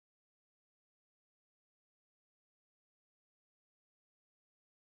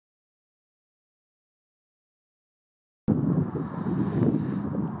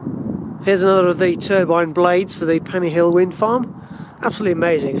Here's another of the turbine blades for the Penny Hill wind farm. Absolutely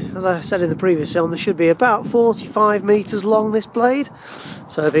amazing. As I said in the previous film, there should be about 45 metres long, this blade.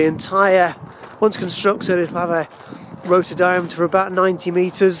 So the entire, once constructed, it'll have a rotor diameter of about 90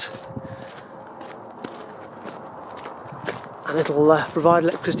 metres. And it'll provide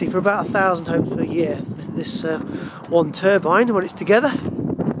electricity for about 1,000 homes per year. This one turbine, when it's together.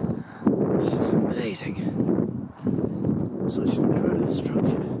 It's amazing. Such an incredible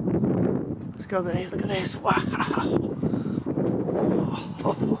structure. Let's go underneath, look at this. Wow!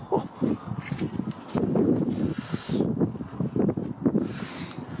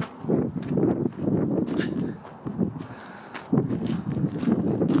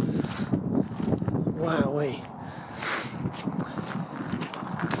 Wowee.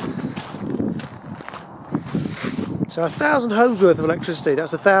 So 1,000 homes worth of electricity.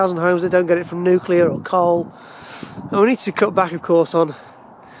 That's 1,000 homes that don't get it from nuclear or coal. And we need to cut back, of course, on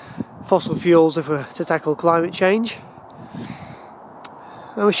fossil fuels if we're to tackle climate change.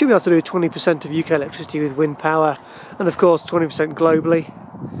 And we should be able to do 20% of UK electricity with wind power, and of course 20% globally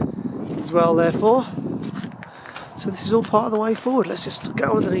as well, therefore. So this is all part of the way forward. Let's just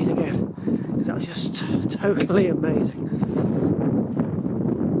go underneath again, because that was just totally amazing.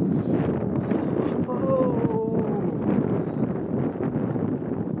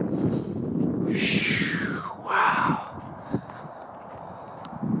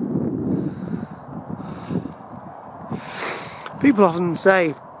 People often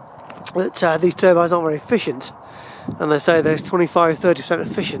say that these turbines aren't very efficient, and they say they're 25-30%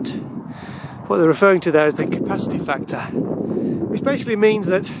 efficient. What they're referring to there is the capacity factor, which basically means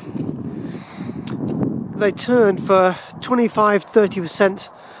that they turn for 25-30%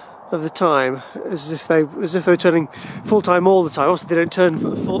 of the time, as if they were turning full time all the time. Obviously, they don't turn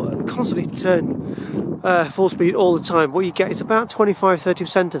constantly turn full speed all the time. What you get is about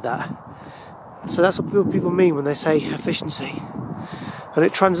 25-30% of that. So that's what people mean when they say efficiency. And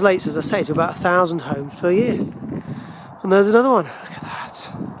it translates, as I say, to about 1,000 homes per year. And there's another one. Look at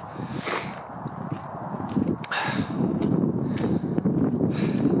that.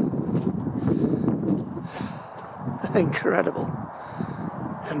 Incredible.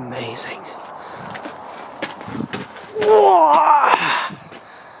 Amazing. Whoa!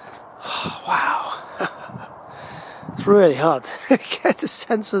 Wow. It's really hard to get a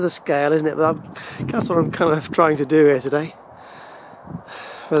sense of the scale, isn't it? But that's what I'm kind of trying to do here today.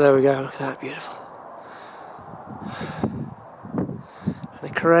 But there we go, look at that, beautiful. And a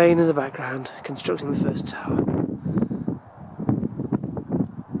crane in the background constructing the first tower.